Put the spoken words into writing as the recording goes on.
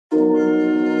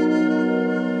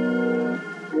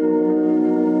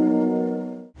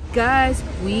Guys,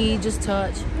 we just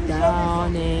touched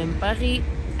down in Paris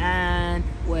and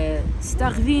we're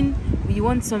starving. We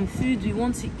want some food, we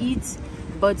want to eat,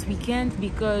 but we can't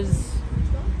because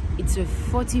it's a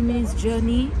 40 minutes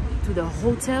journey to the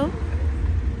hotel.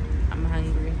 I'm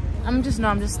hungry. I'm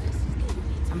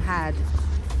had.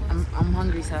 I'm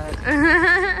hungry sad.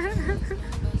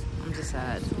 I'm just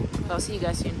sad. I'll see you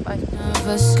guys soon. Bye.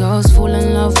 Nervous girls fall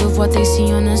in love with what they see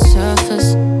on the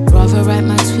surface. Rather write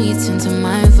my tweets into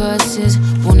my verses.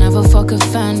 Will never fuck a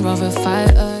fan, rather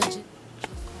fight urge.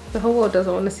 The whole world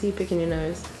doesn't want to see you picking your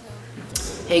nose.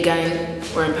 Hey gang,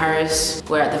 we're in Paris.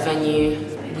 We're at the venue.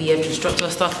 We have just dropped our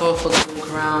stuff off. We're gonna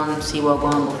walk around, see where we're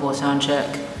going before sound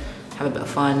check, have a bit of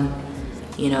fun,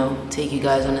 you know, take you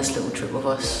guys on this little trip with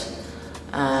us.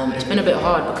 It's been a bit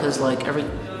hard because like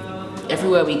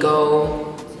everywhere we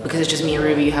go, because it's just me and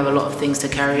Ruby, you have a lot of things to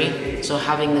carry. So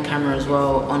having the camera as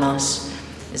well on us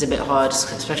is a bit hard,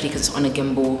 especially because it's on a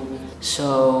gimbal.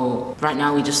 So right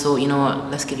now we just thought, you know what,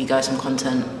 let's give you guys some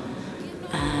content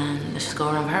and let's just go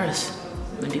around Paris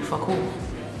and do fuck all.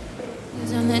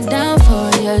 So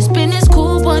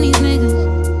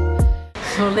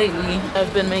lately,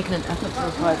 I've been making an effort to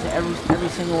reply to every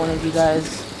single one of you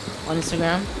guys on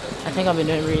Instagram. I think I've been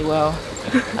doing really well.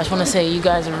 I just want to say you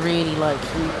guys are really like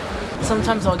cute.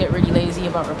 Sometimes I'll get really lazy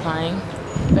about replying,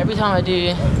 but every time I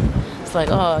do, it's like,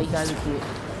 oh, you guys are cute.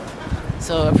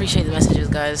 So I appreciate the messages,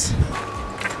 guys.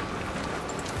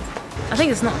 I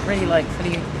think it's not really like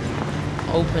fully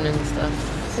open and stuff.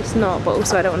 It's not, but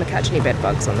also I don't want to catch any bed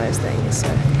bugs on those things, so.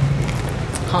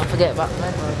 Can't forget about the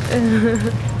bed bugs.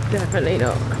 Definitely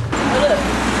not. Oh look,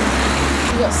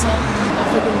 we got some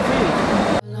African food.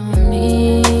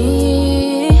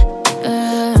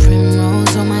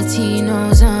 Primrose on my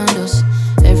Tino's and us.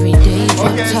 Every day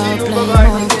drop top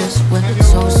playing focus. We're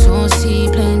so saucy,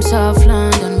 blame South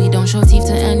London. We don't show teeth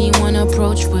to anyone,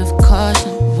 approach with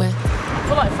caution. I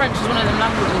feel like French is one of them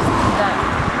languages that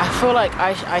I feel like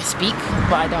I speak,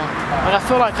 but I don't. Like I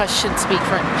feel like I should speak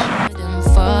French.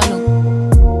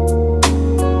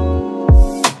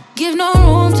 Give no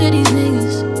room to these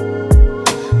niggas.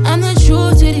 I'm the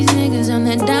truth to these niggas. I'm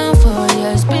the downfall.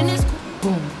 Yeah, spin this.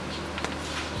 Boom.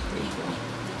 There you go.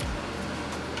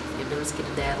 Get the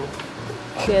skedaddle.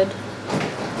 Good.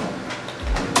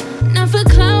 Not for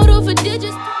cloud over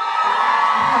digits.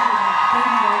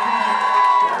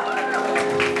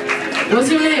 What's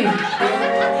your name?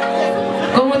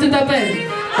 Comment tu t'appelles?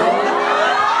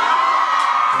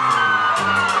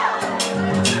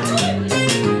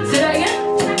 Say that again?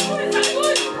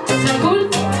 Sound cool?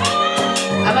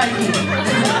 I like you. If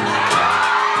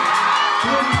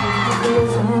I feel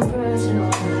some pressure,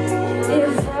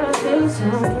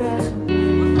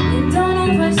 you don't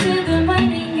oversee the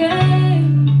money game.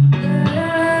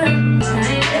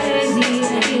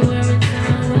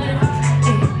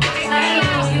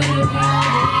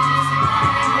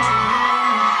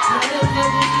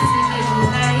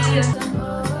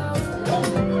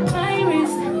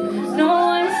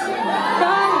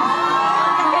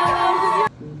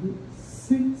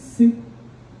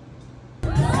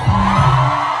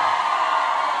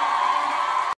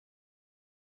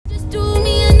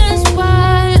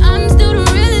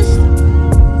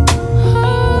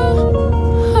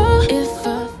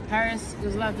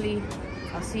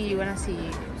 I'll see you when I see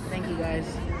you. Thank you guys.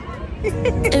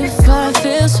 If I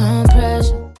feel some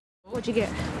pressure. What'd you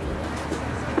get?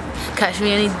 Catch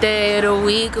me any day of the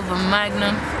week of a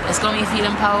Magnum. It's got me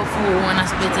feeling powerful when I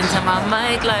spit into my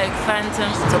mic like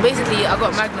Phantom. So basically I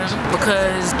got Magnum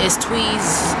because it's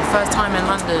Thuy's first time in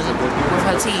London with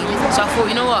her team. So I thought,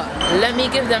 you know what, let me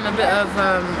give them a bit of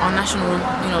our national,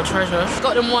 you know, treasure.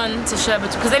 Got them one to share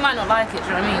because they might not like it, do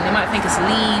you know what I mean? They might think it's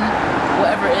lean,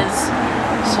 whatever it is.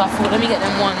 So I thought, let me get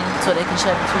them one so they can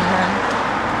share between them.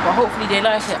 But hopefully they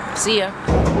like it. See ya.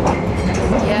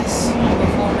 Yes, I'm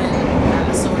performing at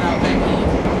a sold out venue.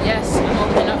 Yes, I'm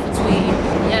opening up for Thuy.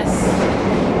 Yes,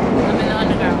 I'm in the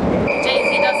underground.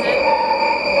 Jay-Z does it.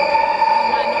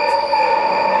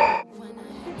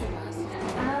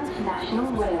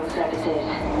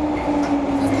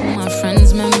 All my friends,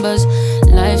 members,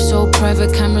 life so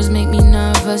private, cameras make me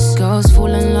nervous. Girls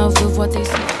fall in love with what they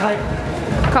see. Hi.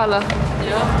 Carla.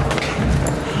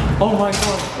 Yeah. Oh my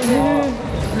god.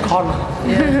 Carla.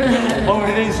 Yeah. Oh,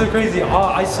 it is so crazy.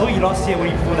 I saw you last year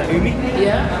when you performed at Umi.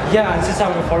 Yeah? Yeah, and since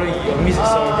I'm following your music,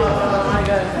 so oh my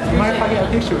god. you mind if I get a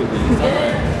picture with you?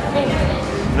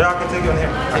 Yeah, I can take you on here.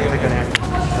 I can take you on here. Is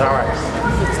that alright?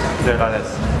 Do it like this.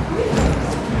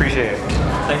 Appreciate it.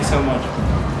 Thanks so much.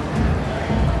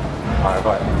 Alright,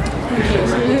 bye.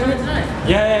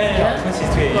 Yeah. This is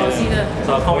 2 I'll see you there. So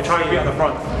I'll We'll try and be at the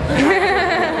front.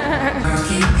 I'll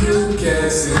keep you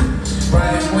guessing.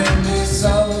 Right when it's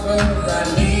over,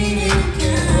 I need it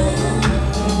again.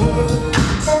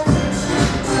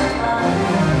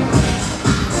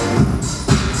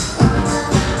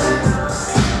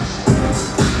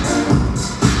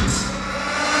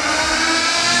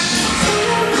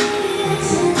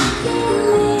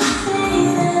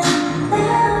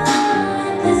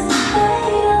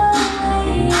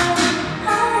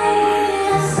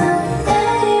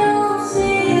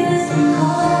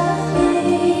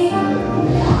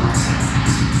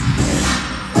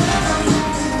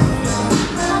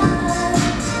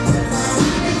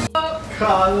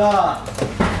 Carla!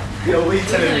 Yo, what are you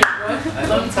telling me? A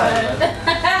long time, man.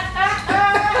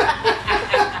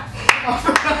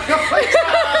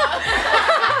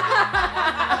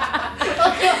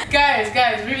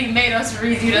 Guys, really made us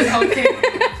redo this whole thing.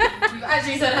 We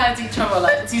actually said hi to each other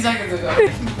like 2 seconds ago.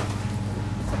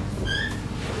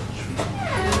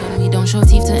 We don't show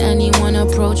teeth to anyone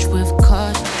approach with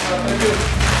caution.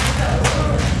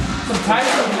 Some Thai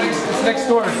next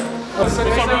door.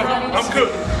 I'm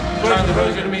good.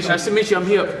 Nice to meet you. I'm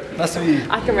here. Nice to meet you.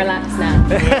 I can relax now.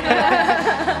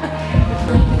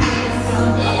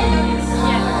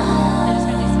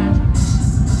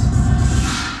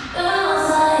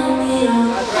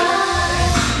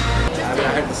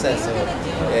 I heard the set, so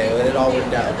yeah, it all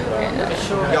worked out.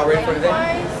 Y'all ready for today?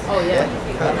 Oh yeah.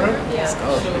 Let's go.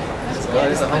 Let's go.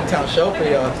 It's a hometown show for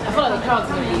y'all. I feel like the crowd's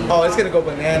gonna be. Oh, it's gonna go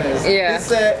bananas. Yeah. This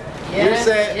set, your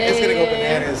set, it's gonna go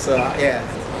yeah. bananas. So yeah.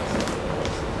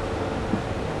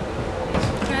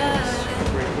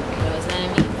 Girls, let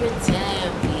me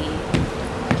pretend we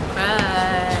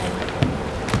cry.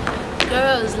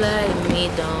 Girls like me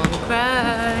don't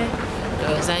cry.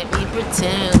 Girls like me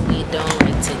pretend we don't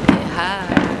need to get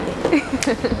high.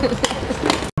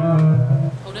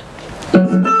 Hold it.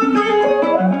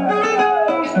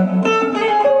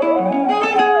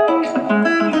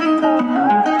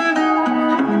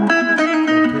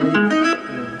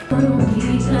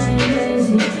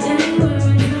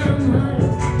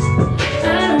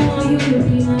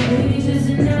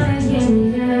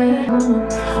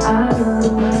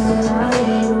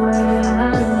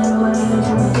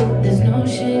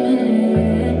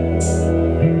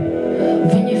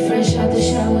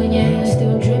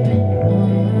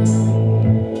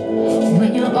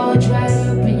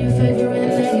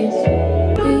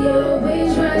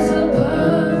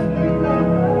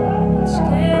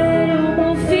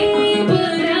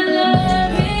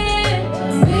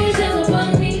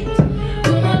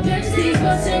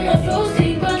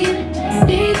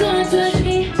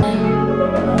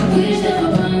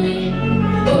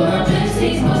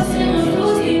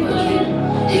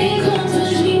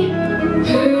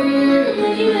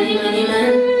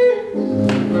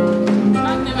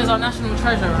 National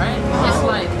treasure, right? It's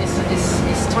like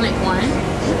it's tonic wine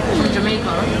from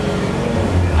Jamaica.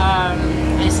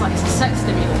 And it's a sex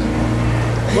stimulant.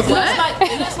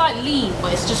 It looks like lean,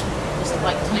 but it's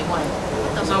like tonic wine.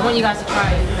 So I want you guys to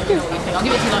try it and let me know what you think. I'll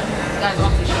give it to you guys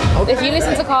after the show. If you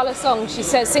listen to Carla's song, she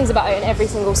sings about it in every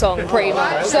single song, pretty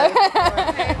much. So. Compare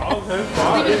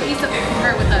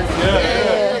it with us.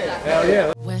 Hell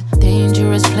yeah. We're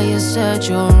dangerous players, said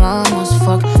you're almost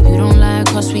fucked. You don't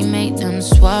like us, we make them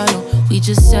swallow. We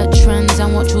just set trends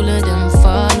and watch all of them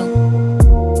follow.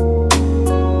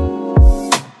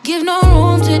 Give no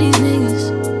room to these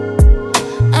niggas.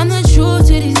 I'm the truth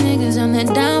to these niggas, I'm the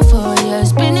downfall, yeah.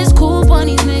 Spin this coupe on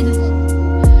these niggas.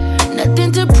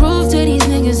 Nothing to prove to these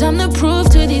niggas, I'm the proof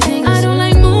to these niggas. I don't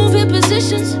like moving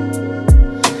positions.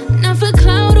 Not for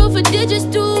cloud or for digits,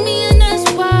 do me, and that's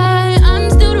why I'm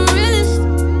still the realest.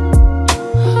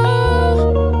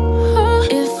 Oh,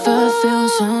 if I feel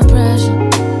some pressure,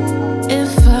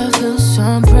 if I feel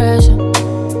some pressure,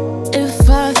 if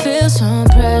I feel some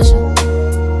pressure,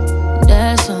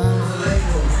 that's all.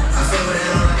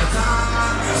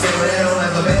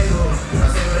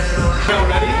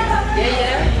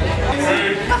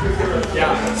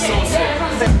 Yeah, so sick.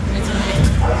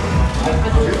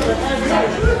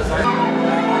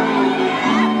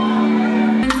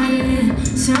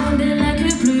 Sounded like a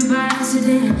blue by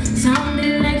accident.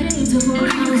 Sounded like I need to hold. Who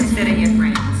do you consider your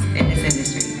friends in this industry?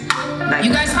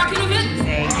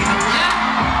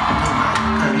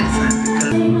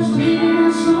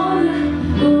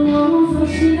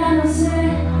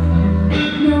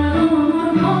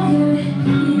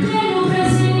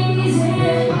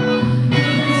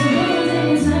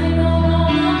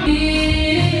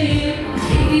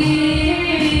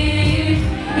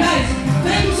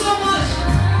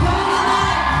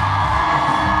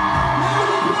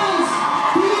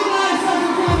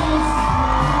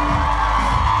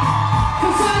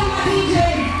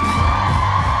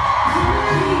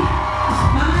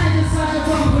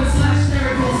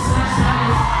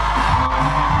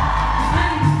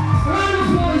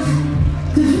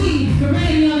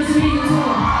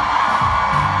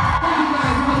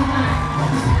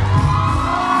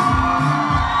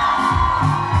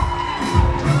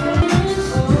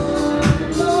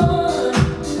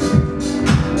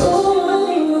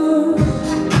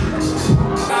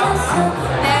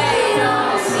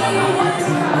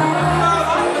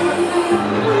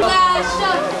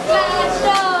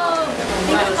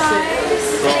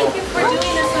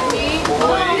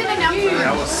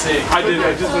 I did.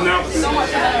 I just announced.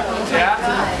 Yeah.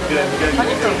 Good.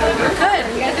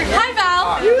 Hi,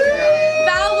 Val.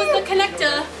 Val was the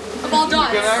connector of all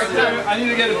dots. I need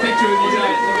to get a picture with you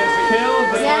guys. You guys killed.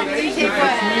 Yeah, me too.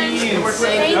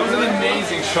 That was an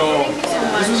amazing show.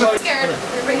 This was I'm scared.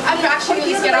 I'm actually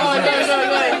really scared. Oh, go.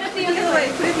 Put it the other way.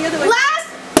 Put it the other way.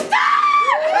 Last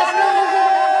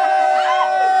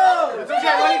It's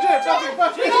okay.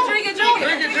 What are you doing?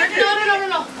 Drink it.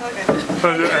 No. Okay.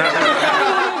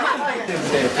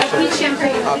 I need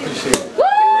champagne. I appreciate it.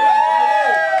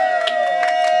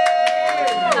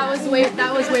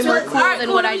 That was way more cool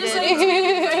than what I did. Thank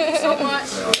you so much.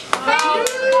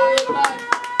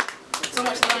 So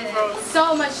much fun, bro.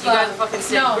 So much You fun. guys are fucking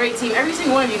sick. No. Great team. Every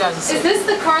single one of you guys is sick. Is this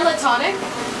the Carla tonic?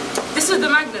 This is the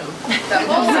Magnum. That's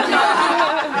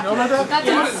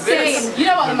insane. You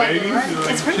know what the Magnum, right?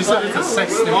 It's pretty She said it's a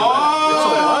sex thing.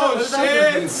 Oh,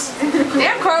 shit!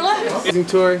 Damn, Carla. Amazing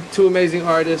tour, 2 amazing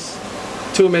artists,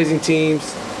 2 amazing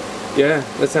teams. Yeah,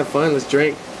 let's have fun, let's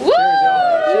drink. Woo!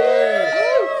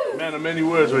 Man of many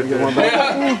words right there.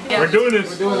 Yeah. We're doing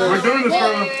this. We're doing this,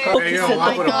 bro. Hey, yo,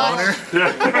 I put a boner.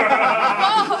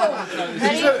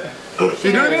 Ready?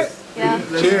 You doing it? Yeah.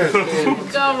 Cheers.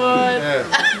 Come on.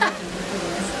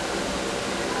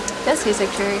 That tastes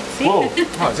like cherry. Whoa.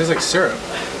 Oh, it tastes like syrup.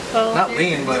 Not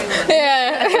lean, but...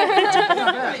 Yeah.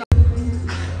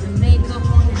 Makeup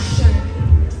on your shirt.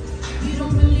 You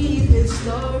don't believe his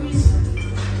stories.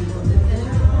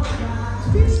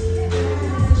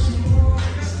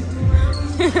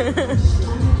 If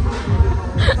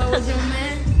I was your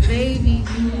man, baby,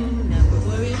 you never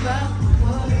worry about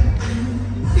what.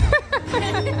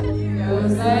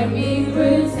 Girls like me.